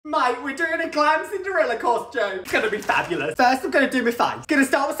Mate, we're doing a glam Cinderella costume. It's gonna be fabulous. First, I'm gonna do my face. Gonna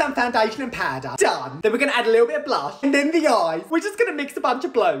start with some foundation and powder. Done. Then we're gonna add a little bit of blush. And then the eyes. We're just gonna mix a bunch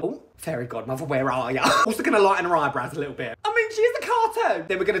of blue. Oh, fairy godmother, where are ya? Also gonna lighten her eyebrows a little bit. I mean, she's a cartoon.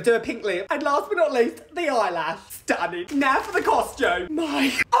 Then we're gonna do a pink lip. And last but not least, the eyelash. Stunning. Now for the costume.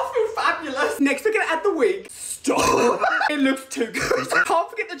 Mate, I feel fabulous. Next, we're gonna add the wig. Stop. It looks too good. Can't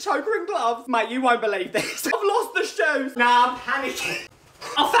forget the choker and gloves. Mate, you won't believe this. I've lost the shoes. Nah, I'm panicking.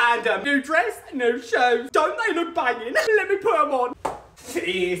 I found them. New dress, new shoes. Don't they look banging? Let me put them on.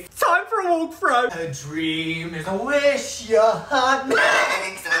 This. Time for a walkthrough. A dream is a wish your heart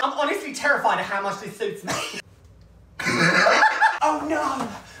makes. I'm honestly terrified of how much this suits me. Oh no,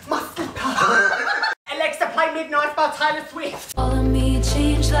 my slipper. Alexa, play Midnight by Taylor Swift. Follow me,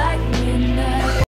 change like